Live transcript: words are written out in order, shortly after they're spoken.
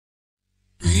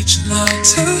reaching out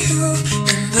to you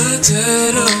in the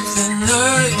dead of the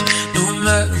night. No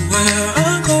matter where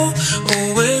I go,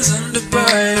 always under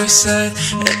by your side.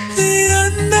 At the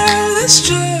end of this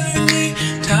journey,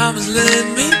 time has led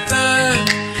me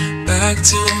back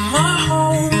to my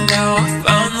home. Now I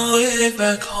found the way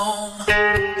back home.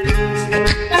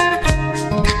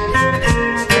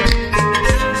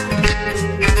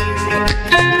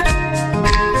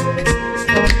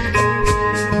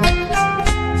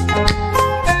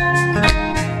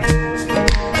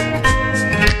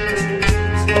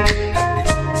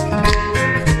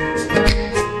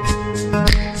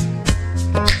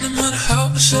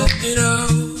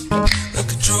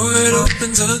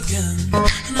 Again,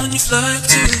 and when you fly up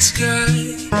to the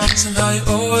sky, somehow you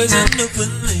always end up with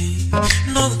me.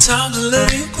 And all the times I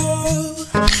let you go,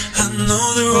 I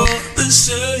know they're all the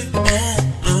same.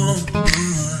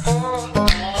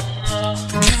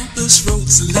 The countless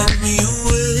roads that led me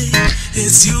away,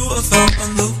 it's you I found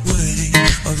on the way.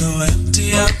 Although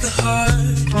empty at the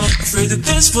heart, afraid that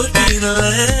this would be the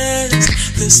last.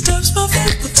 The steps my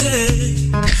feet would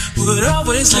take would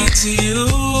always lead to you.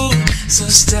 So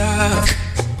stop,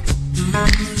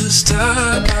 just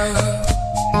stop.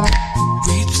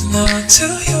 Reaching out to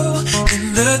you in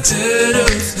the dead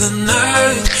of the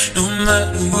night. No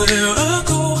matter where I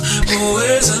go,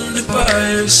 always under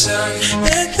by your side.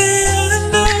 At the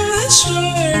end of this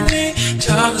journey,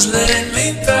 time has led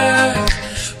me back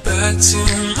to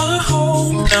my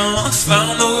home. Now I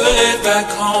found the way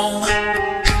back home.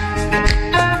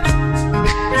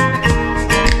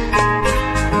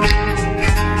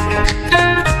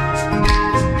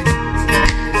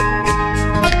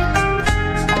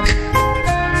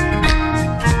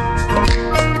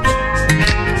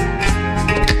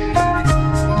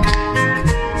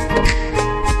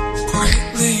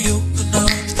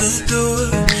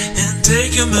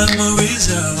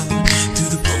 Memories out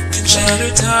through the broken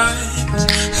shattered times.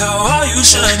 How are you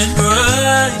shining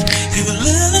bright, even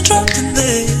little dropped in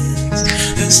this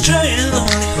straying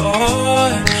lonely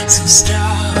heart. So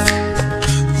stop,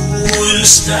 ooh,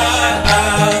 stop.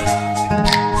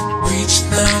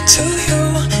 Reaching out to you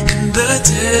in the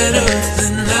dead of the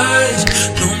night.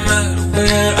 No matter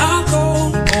where I go,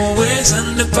 always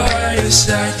under by your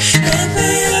side. At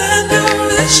the end of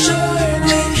this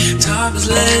journey, time has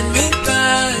led me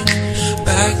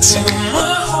back to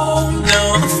my home. Now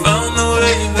I found the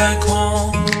way back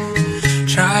home.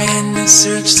 Trying to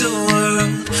search the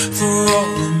world for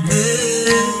all of me,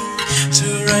 to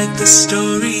write the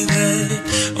story that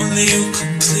only you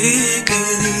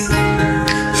completely.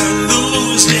 I'm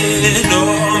losing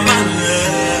all my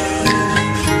love,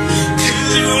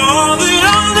 'cause you're all that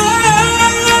I know.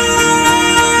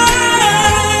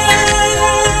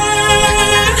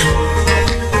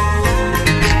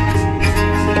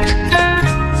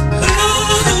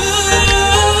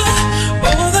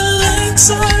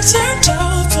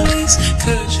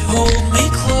 Could you hold me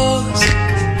close?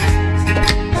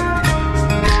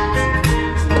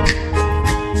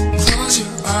 Close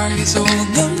your eyes, hold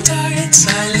them tight.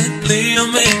 Silently I'll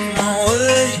make my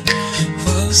way.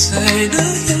 Will say to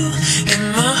you in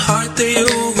my heart that you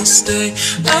will stay.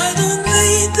 I don't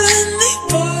need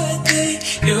anybody,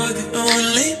 you're the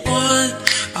only one.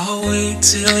 I'll wait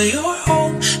till you're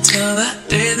home, till that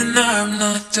day that I'm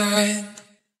not dying.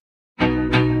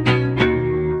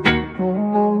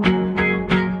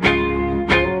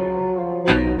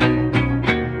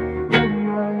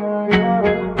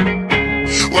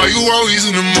 Always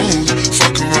in the mood,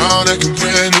 fuck around acting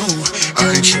brand new.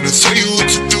 I ain't tryna tell you what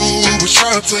to do, but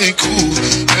try to play it cool.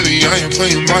 Baby, I ain't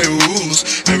playing by your rules.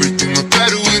 Everything look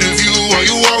better with a view. Why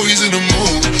you always in the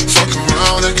mood? Fuck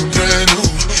around acting brand new.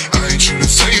 I ain't tryna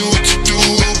tell you what to do,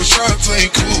 but try to play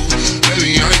it cool.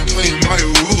 Baby, I ain't playing by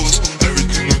your rules.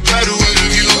 Everything look better with a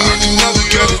view. I can never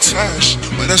get attached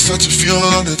when I start to feel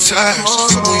unattached.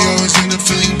 So we always end up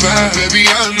feeling bad. Baby,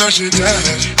 I'm not your dad.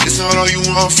 It's not all you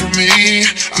want from me,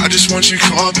 I just want your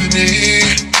company.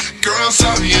 Girl,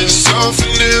 stop yourself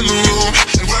and in the room,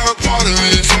 and we're a part of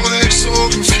it. For they so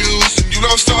confused, and you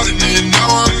love starting it. Now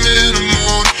I'm in the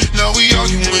mood. Now we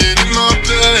arguing in my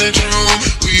bedroom.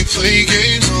 We play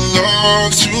games of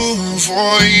love to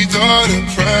avoid the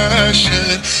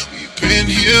depression. We've been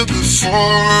here before,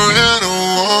 and I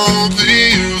won't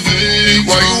be a victim.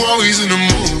 Why you always in the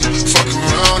mood? Fuck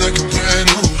around acting brand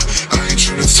new. I ain't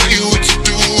tryna tell you what to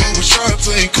do, but try to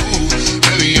play it cool.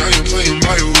 Baby, I ain't playing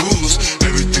by your rules.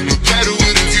 Everything look better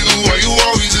with a view. Why you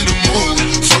always in the mood?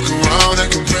 Fuck around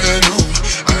acting brand new.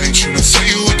 I ain't tryna tell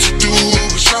you what to do,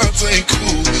 but try to play it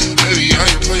cool. Baby, I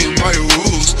ain't playing by your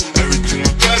rules. Everything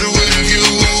better with a view.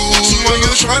 So when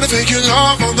you're trying to fake your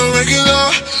love on the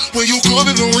regular, when you could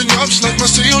be blowing blowing up just like my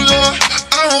cellular.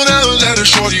 I won't ever let a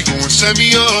shorty go and set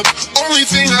me up. Only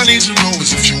thing I need to know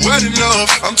is if you're wet enough.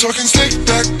 I'm talking stick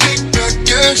back, kick back,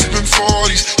 yeah, sipping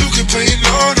 40s. You can play it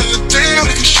another day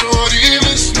like a shorty.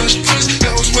 Mismatch friends,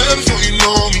 that was way before you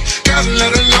know me. Gotta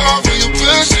let her love when you're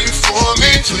best it for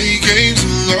me. Play games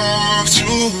of love to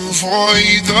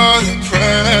avoid the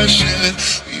depression.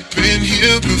 We've been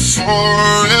here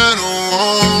before and I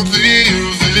won't be a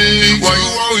victim. Why you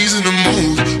always in the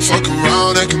mood? Fuck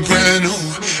around acting brand new.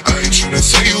 I ain't tryna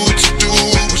tell you what to do,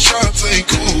 but try to play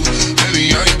cool.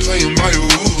 Baby, I ain't playing by your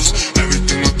rules.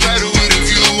 Everything look better with a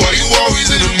view. Why you always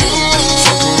in the mood?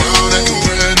 Fuck around acting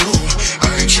brand new. I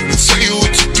ain't tryna tell you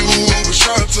what to do, but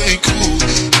try to play cool.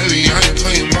 Baby, I ain't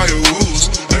playing by your rules.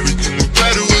 Everything look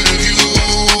better with a view.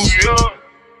 Yeah.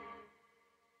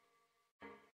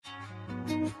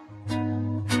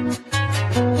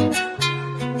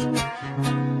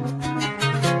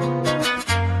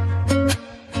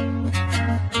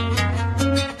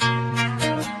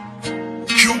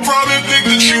 Think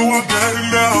that you are better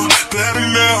now, better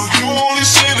now. You only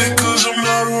say that cause I'm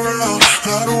not around,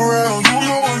 not around. You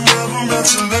know I never meant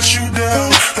to let you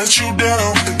down, let you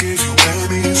down. Would've gave you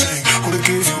anything, would've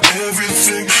gave you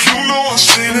everything. You know I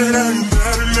say that I am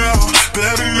better now,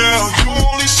 better now. You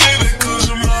only say that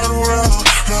cause I'm not around,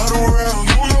 not around.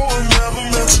 You know I never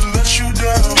meant to let you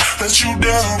down, let you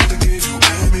down. Would've gave you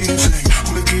anything,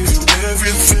 would've gave you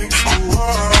everything.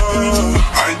 Oh,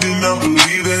 I did not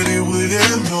believe that it would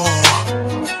end, no.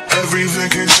 Everything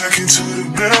came second to the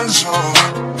best,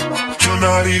 You're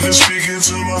not even speaking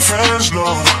to my friends, no.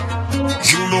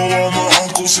 You know all my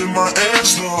uncles and my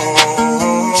aunts, no.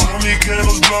 Tell me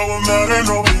candles blowing out and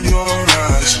open your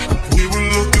eyes. We were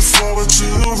looking forward to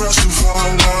the rest of our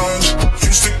lives.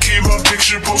 Used to keep my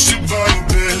picture posted by your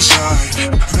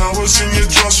bedside. Now it's in your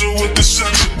dresser with the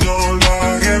sex that don't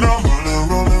lie. And I'm rolling,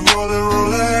 rolling, rolling,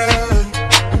 rolling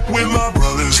with my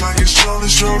brothers like it's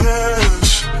Charlie's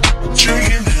Jonas.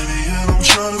 Drinking Henny and I'm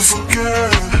trying to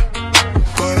forget,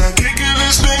 but I can't get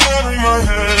this thing out of my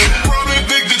head. You probably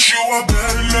think that you are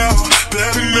better now,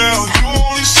 better now. You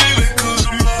only say that cause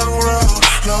I'm not around,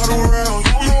 not around.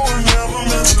 You know I never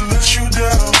meant to let you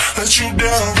down, let you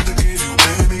down. Would've gave you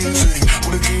anything,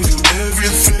 would've gave you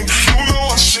everything. You know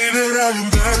I say that I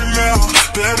am better now,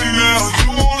 better now.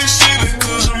 You only say that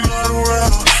cause I'm not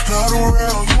around, not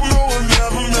around. You know I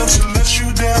never meant to let you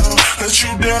down, let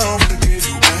you down. Would've gave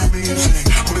you anything,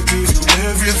 would've gave you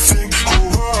everything.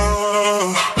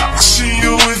 Oh, I see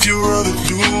you with your other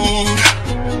dude.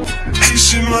 He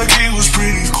seemed like he was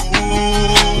pretty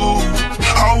cool.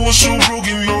 I was so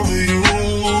broken over you.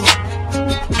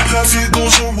 Life it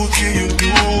goes on, what can you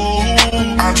do?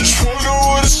 I just wonder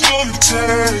what it's gonna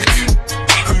take.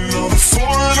 Another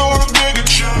foreign or a bigger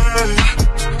check.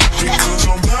 Because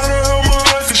no matter how my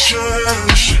life has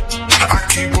changed, I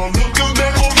keep on looking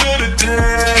back on better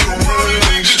days. You really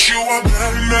think that you are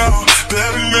better now,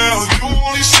 better now. You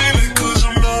only say that cause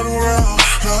I'm not around,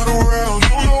 not around.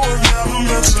 You know I never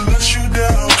meant to let you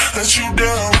down, let you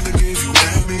down. Would've gave you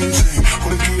anything,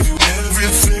 would've gave you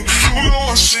everything. You know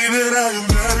I say that I am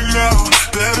better now,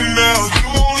 better now. You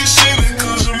only say that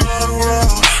cause I'm not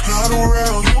around, not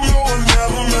around. You know I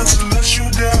never meant to let you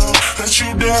down, let you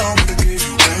down. Would've gave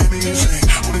you anything,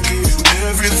 would've gave you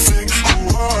everything.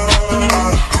 Oh,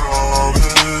 I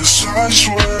promise, I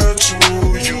swear to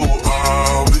you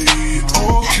I'll be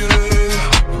okay.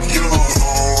 You're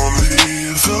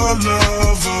only the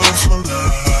love of my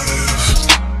life.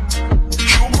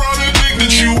 You probably think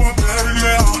that you are better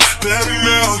now, better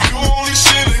now. You only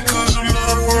say that cause I'm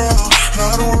not around,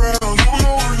 not around. You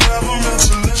know I never meant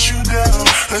to let you down,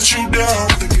 let you down.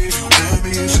 Would've gave you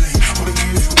anything, would've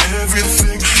gave you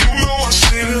everything. You know I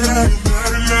say that I am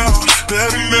better now,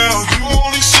 better now. You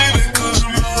only say that cause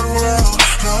I'm not around,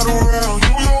 not around.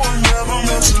 You know I never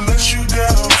meant to let you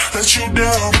down, let you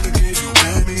down. Would've gave you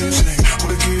anything,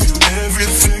 would've gave you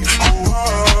everything. Oh,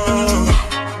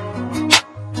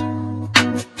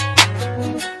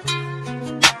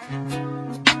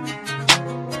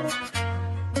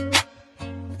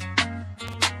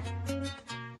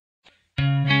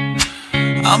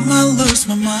 I might lose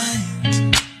my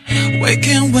mind,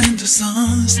 waking when the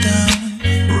sun's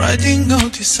down, writing all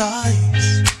these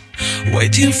eyes,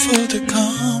 waiting for the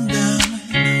calm down.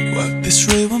 Walk this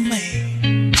river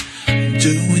me,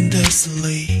 doing this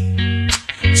sleep,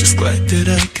 just glad that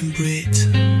I can breathe.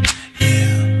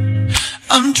 Yeah,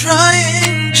 I'm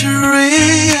trying to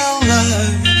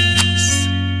realize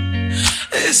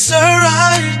it's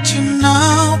alright to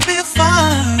now be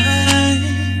fine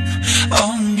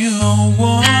on your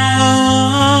wall.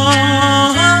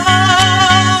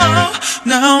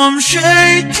 Now I'm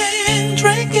shaking,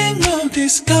 drinking all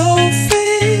this coffee.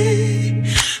 coffee.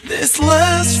 This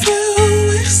last few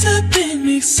weeks have been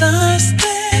exhausting.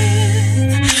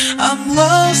 I'm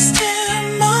lost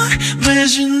in my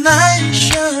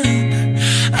imagination,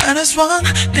 and it's one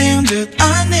thing that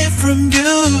I need from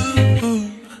you.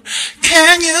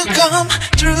 Can you come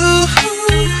through?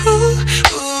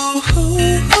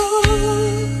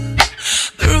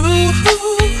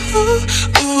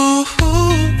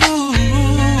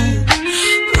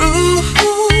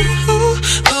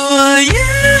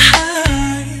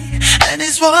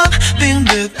 One thing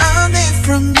that I need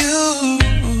from you.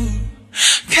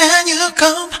 Can you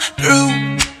come through?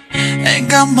 Ain't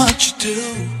got much to do.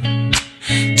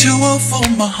 2:04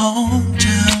 my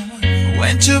hometown.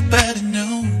 Went to bed at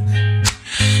noon.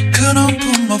 Couldn't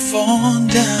put my phone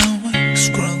down.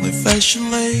 Scrolling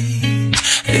facially.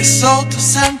 It's all the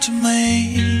same to me.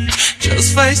 Just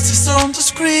faces on the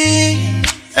screen.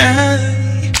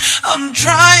 Hey, I'm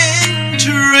trying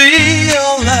to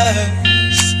realize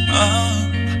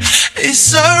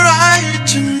it's alright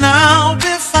to now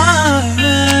be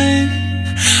fine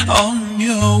on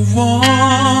your own.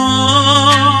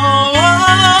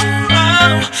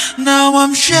 Now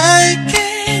I'm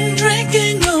shaking,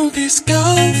 drinking all this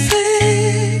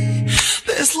coffee.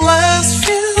 This last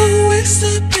few weeks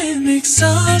have been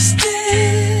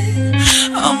exhausting.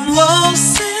 I'm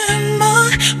lost in my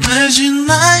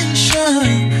imagination,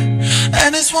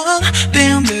 and it's one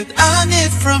thing that I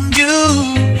need from you.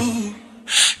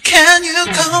 Can you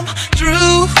come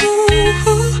through?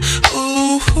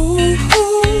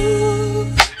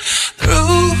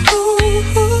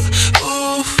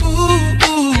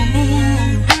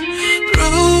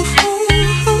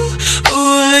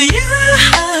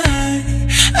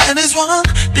 And it's one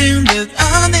thing that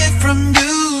I need from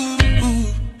you.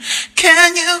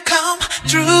 Can you come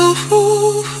through?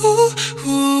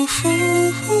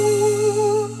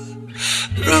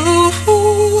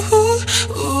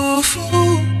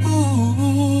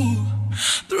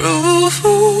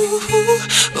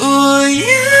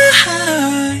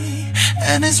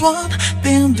 And it's one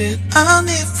thing that I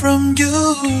need from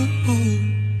you.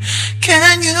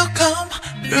 Can you come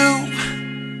through?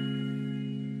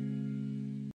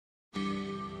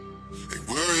 Ain't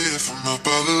worried if I'm up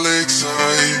by the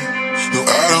lakeside. No,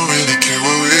 I don't really care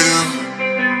what we do,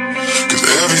 'cause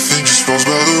everything just falls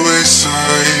by the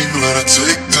wayside when I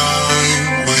take time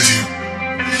with you.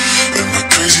 And my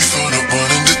crazy phone up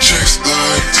running to chase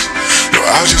lights. No,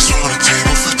 I just want a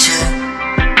table for two.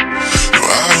 No,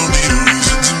 I don't need a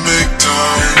reason to make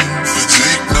time for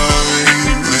date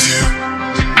night with you.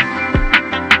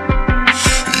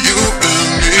 You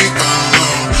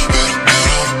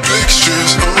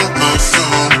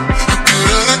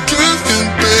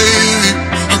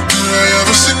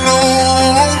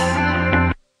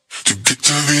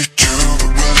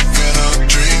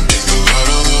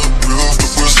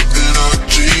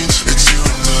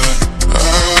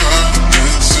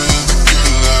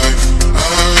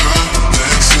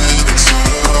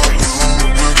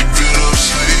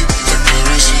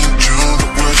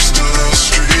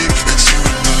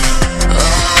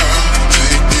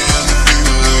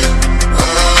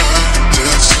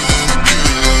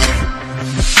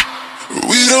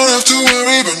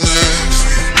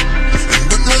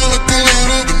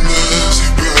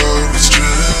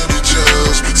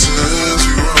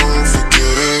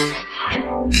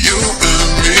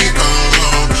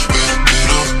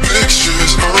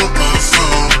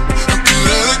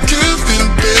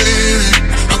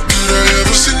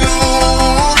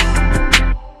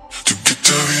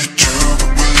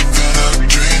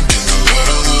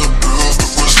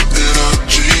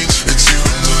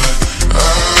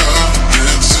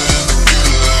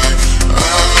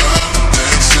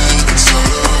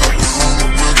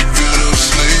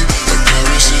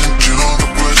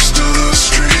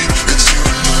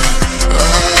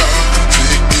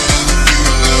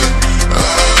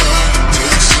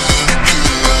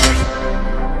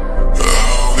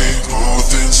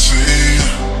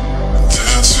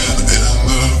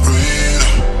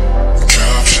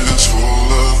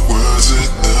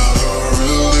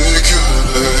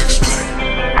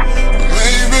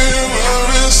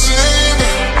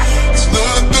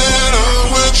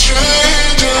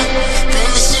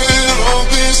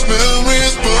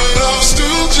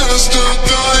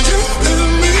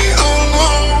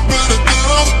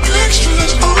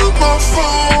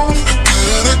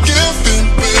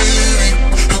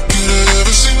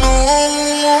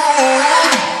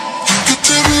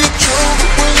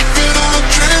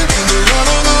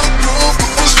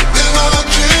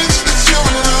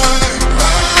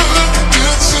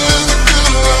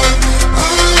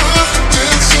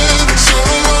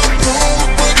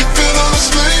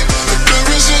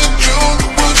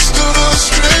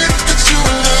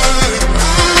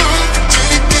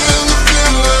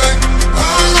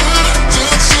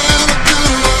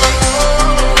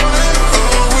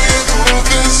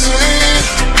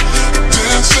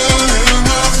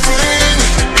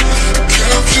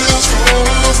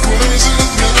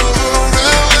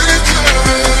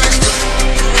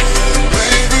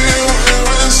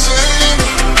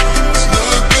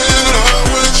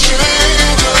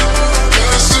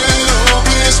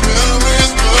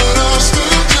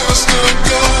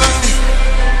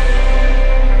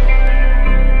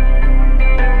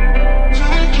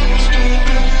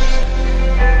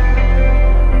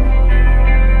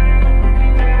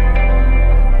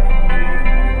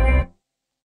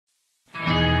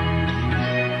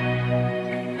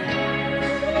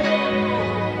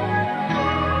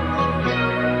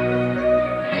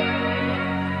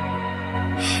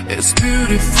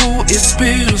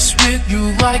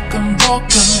you like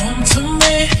unbroken home to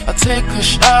me. I take a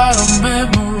shot of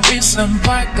memories and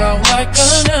black out like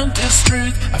an empty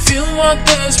street. I fill my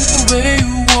days with the way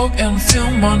you walk and fill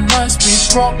my nights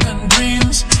with broken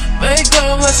dreams. Make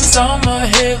up lessons on my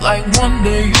head like one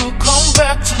day you'll come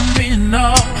back to me.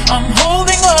 Now I'm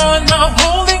holding on, not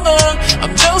holding on.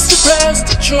 I'm just depressed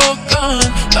that you're gone.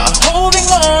 Not holding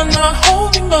on, not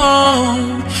holding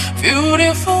on.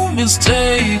 Beautiful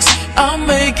mistakes I'm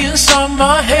making inside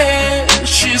my head.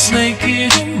 She's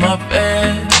naked in my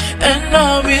bed and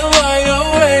I'll be lie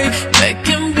awake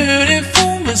making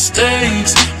beautiful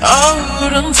mistakes. I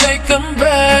wouldn't take them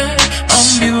back.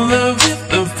 I'm in love with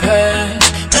the past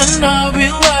and I'll be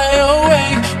lie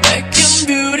awake making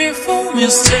beautiful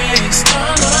mistakes. Na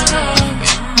na na,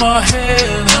 in my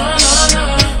head, na na na,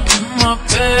 in my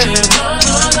bed, na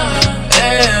na na,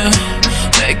 yeah,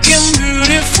 making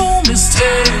beautiful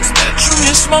mistakes. Bet you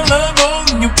miss my love all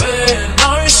in your bed.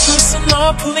 Now you're stressing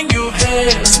up, pulling your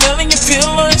hair, smelling your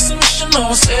pillow, submission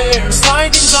on stairs,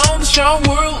 sliding down the shower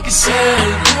like you said.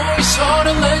 No, it's hard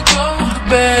to let go of the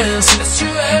best that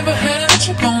you ever had that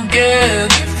you gon'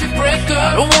 get. If you break up,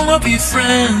 I don't wanna be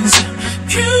friends.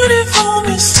 Beautiful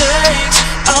mistakes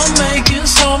I'm making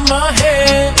inside my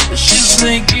head. She's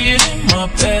naked in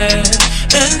my bed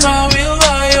and I will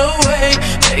lie awake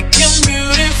making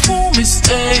beautiful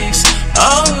mistakes.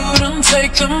 I wouldn't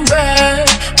take them back.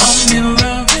 I'm in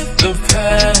love with the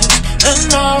past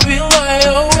and I will lie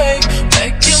awake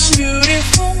making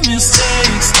beautiful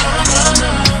mistakes. Na na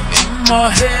na, in my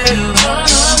head, na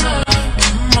na na,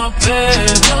 in my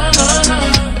bed, na na na,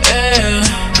 yeah,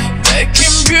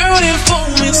 making beautiful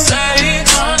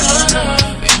mistakes. Na na na,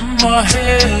 in my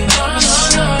head, na na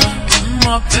na, in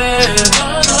my bed, na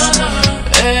na na,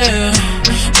 yeah,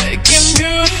 making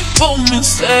beautiful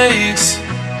mistakes.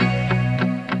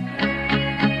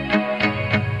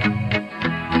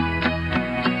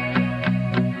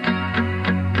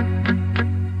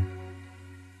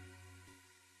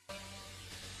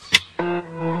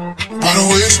 Wide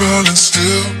awake, smiling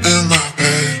still in my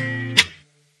bed.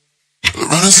 The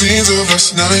running scenes of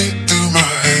last night through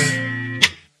my head.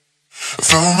 I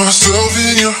found myself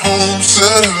in your home,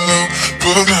 said hello,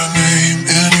 put my name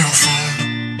in your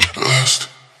phone. Lost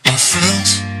my friends.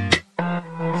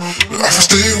 I first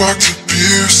day walked to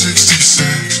Pier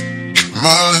 66.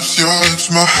 My lips, your lips,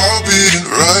 my heart beating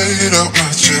right out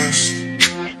my chest.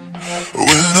 When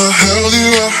I held you,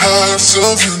 I had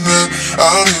something that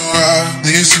I knew I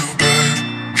need so bad.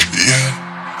 Yeah,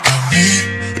 I need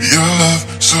your love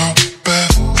so bad.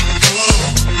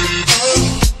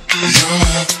 Your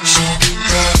love so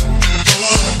bad.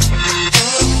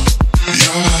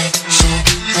 Your love so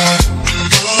bad.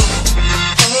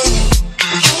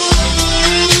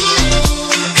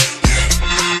 Yeah,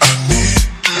 I need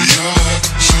your love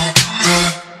so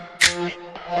bad.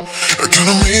 I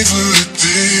kinda made for the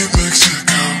deep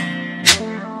Mexico.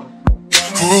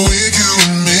 For a week you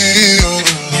and me all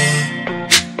alone.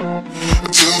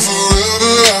 Until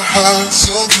forever I had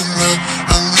something that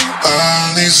I knew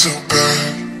I need so bad.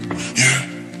 Yeah,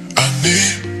 I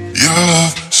need your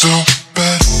love so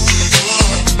bad.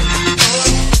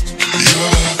 Your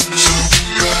love so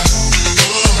bad.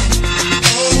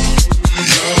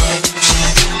 Your love so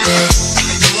bad.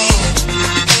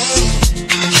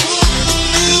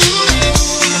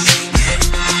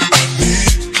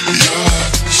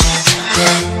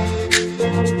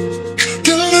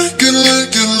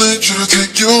 Try to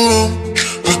take you home,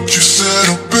 but you said,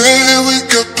 oh baby, we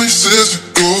got places to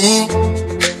go.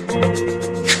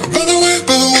 By the way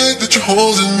that you're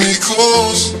holding me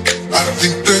close, I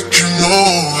think that you know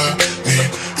I need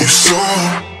you so.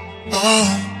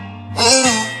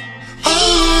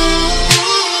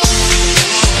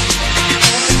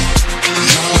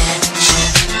 Your love so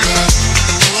bad.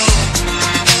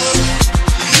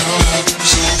 Your love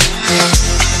so bad.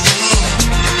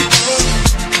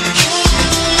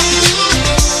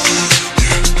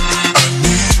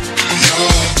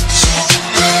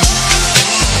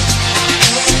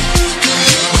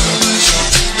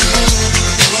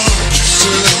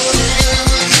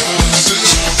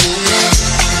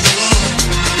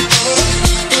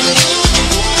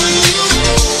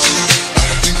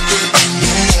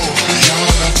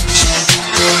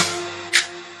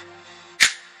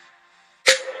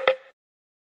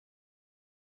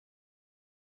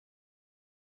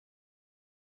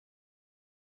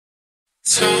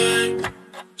 Time,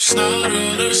 it's not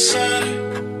on our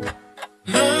side,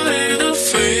 not in our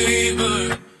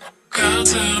favor. God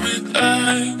damn it,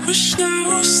 I wish there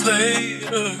was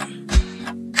later.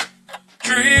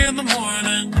 3 in the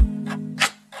morning,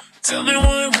 tell me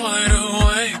why I'm wide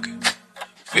awake,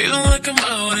 feeling like I'm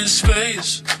out in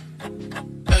space.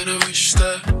 and I wish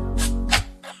that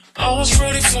I was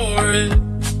ready for it.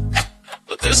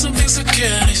 But there's some things I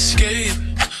can't escape,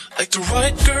 like the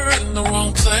right girl in the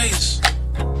wrong place.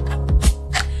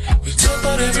 We talk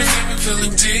about everything we're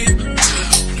feeling deep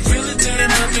down. Really there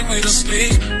ain't nothing we don't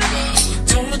speak about.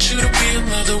 Don't want you to be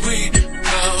another week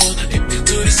out. If you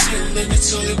do the ceiling,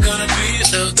 it's all you're gonna be.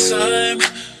 Now time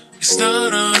is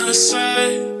not on our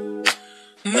side,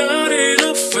 not in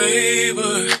our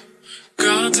favor.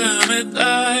 God damn it,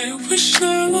 I wish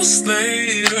I was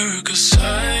later. Cause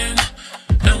I'm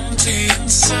empty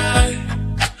inside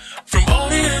from all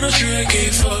the energy I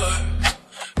gave her.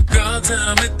 God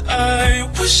damn it, I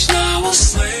wish I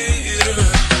was later.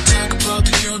 Talk about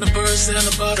the universe and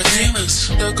about the demons.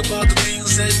 Talk about the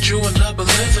things that you and I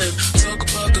believe in. Talk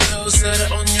about the those that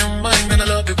are on your mind. And I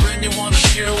love it when you wanna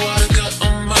hear what I got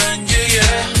on mine. Yeah,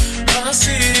 yeah, I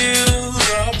see you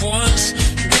up once.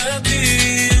 That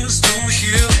is to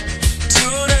heal.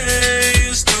 Today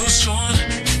is too strong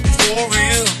for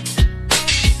real.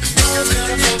 And now I've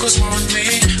gotta focus more on me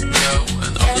now.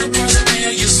 And all the parts of me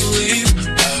I used to leave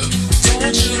out. Don't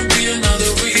want you to be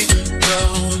another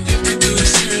rebound. If you do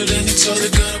this here, then it's all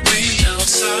they're gonna be. Now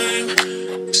time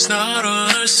is not on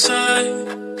our side,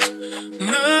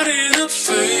 not in our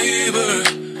favor.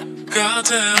 God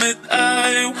damn it,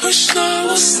 I wish I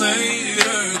was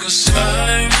later. Cause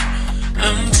I'm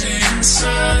empty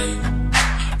inside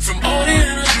from all the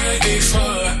energy I gave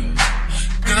her.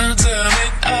 God damn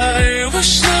it, I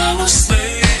wish I was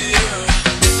later.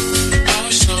 I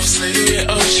wish I was later,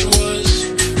 yeah, I wish I was.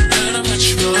 And I met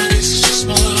you, know, I guess it's just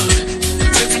my luck. A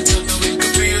different time that we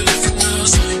could be a different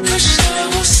us. Wish I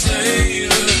was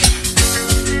later.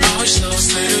 I wish I was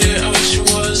later, yeah, I wish I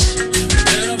was.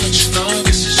 And I met you, know, I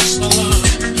guess it's just my luck.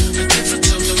 A different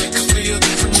time that we could be a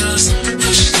different us.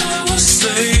 Wish I was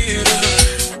later.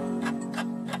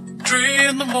 3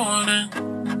 in the morning,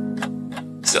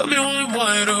 tell me why I'm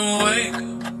wide awake,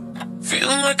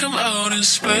 feeling like I'm out in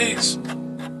space.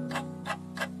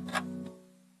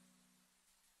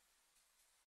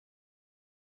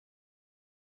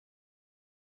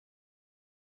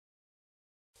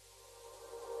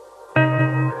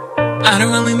 I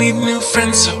don't really need new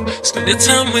friends, so spend your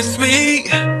time with me.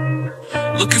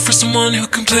 Looking for someone who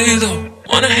can play though,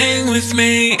 wanna hang with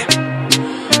me.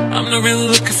 I'm not really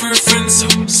looking for a friend, so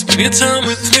spend your time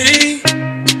with me.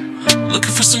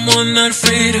 Looking for someone not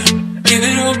afraid to give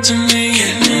it up to me.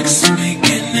 Get next to me,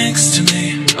 get next to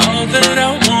me. All that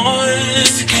I want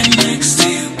is to get next to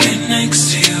you, get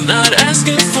next to you. Not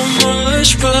asking for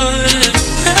much, but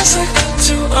there's a lot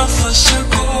to offer. So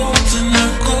golden,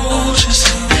 not gorgeous.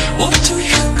 What do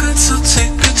you got? So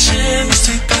take a chance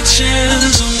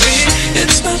on me.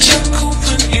 It's magical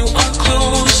when you are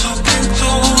close, so get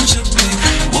close to me.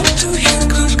 What do you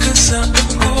got? Cause I am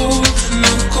golden,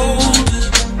 I'm golden.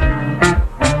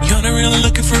 You're not really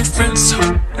looking for a friend, so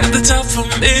at the top for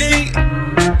me.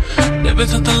 Never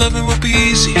thought that loving would be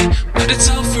easy, but it's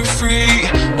all for free.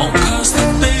 Won't cost a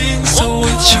thing, so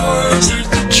it's yours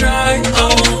to try.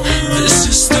 Oh, this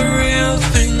is the real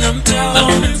thing, I'm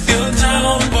down if you're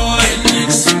down, boy. Get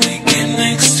next to me, get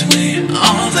next to me.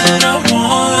 All that I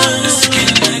want is to get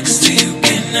next to you,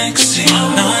 get next to you.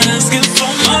 Not asking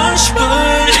for much,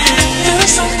 but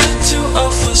there's something to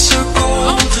offer. So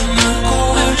golden, not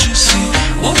gorgeous.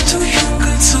 What do you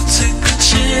got? So take a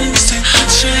chance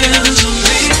on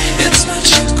me. It's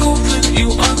magical when you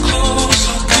are close,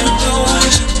 so get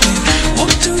close to me.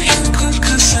 What do you got?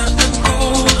 Cause I am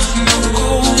golden, I'm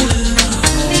golden.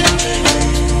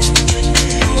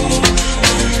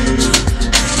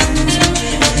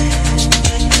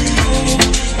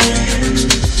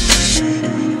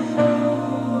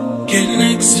 Get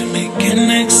next to me, get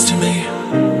next to me.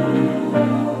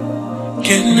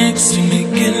 Get next to me,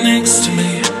 get next to me.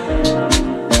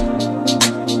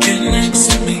 Get next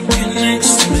to me, get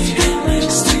next to me. Get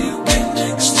next to you, get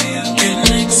next to you. Get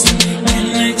next to me, get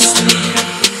next to me.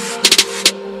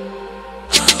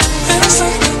 There's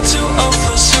something to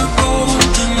offer, so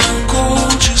golden, I'm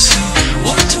gorgeous.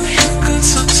 What do you got?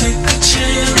 So take a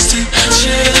chance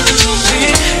on me.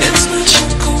 It's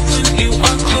magical when you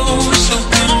are close, so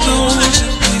get close to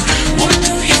me. What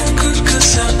do you got?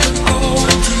 Cause I am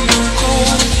golden, I'm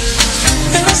golden.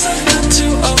 There's something to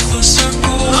offer, so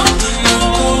golden, I'm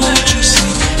gorgeous.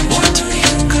 What do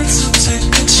you got? So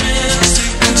take a chance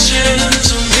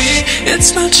on me. It's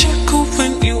magical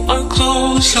when you are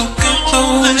close, so get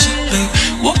close to me.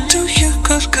 What do you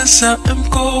got? Cause I am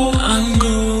gold, I'm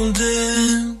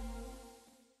golden.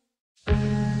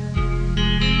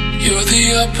 You're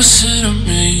the opposite of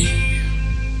me,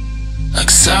 like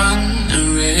sun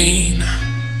and rain,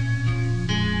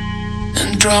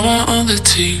 and drama on the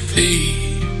TV.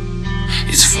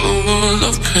 full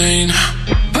of pain.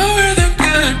 But we're the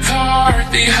good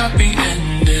part, the happy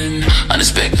ending.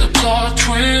 Unexpected plot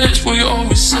twist, we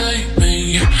always save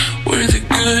me. We're the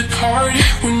good part,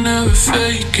 we never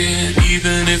fake it.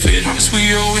 Even if it hurts,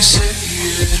 we always say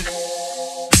it.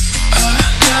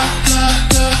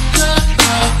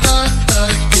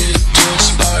 Like it just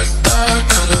like that, kinda like it like that,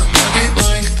 kinda like it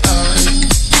like that.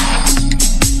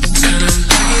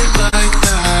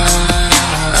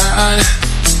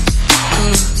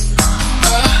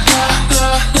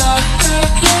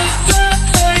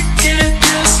 Like it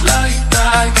just like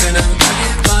that, kinda like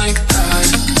it like that,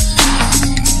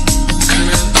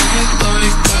 kinda like it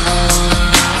like that.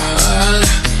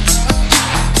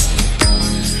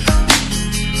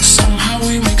 Somehow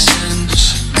we make sense.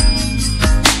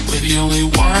 We're the only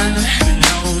one who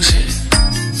knows it.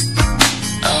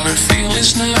 Our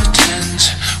feelings never tense.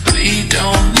 We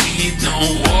don't need no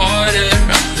water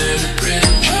under the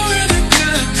bridge. We're the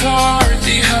good part,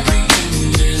 the happy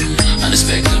ending.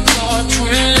 Unexpected plot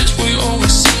twist, we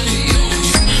always say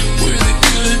it. We're the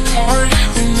good part,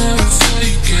 we never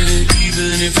fake it.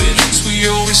 Even if it hurts, we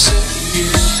always say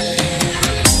it.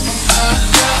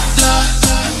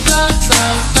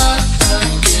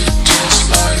 Like it just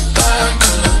like that,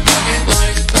 kinda like it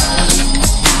like that,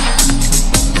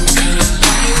 kinda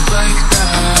like it like that.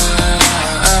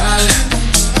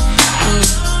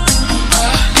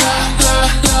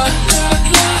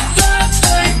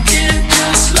 Like it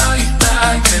just like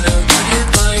that, kinda like it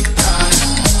like that,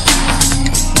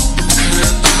 kinda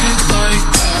like it like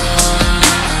that.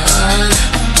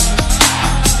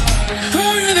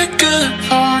 We're the good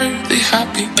part, the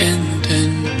happy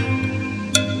ending.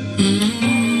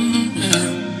 Yeah.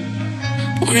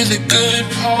 We're the good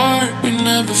part, we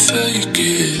never fake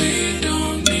it.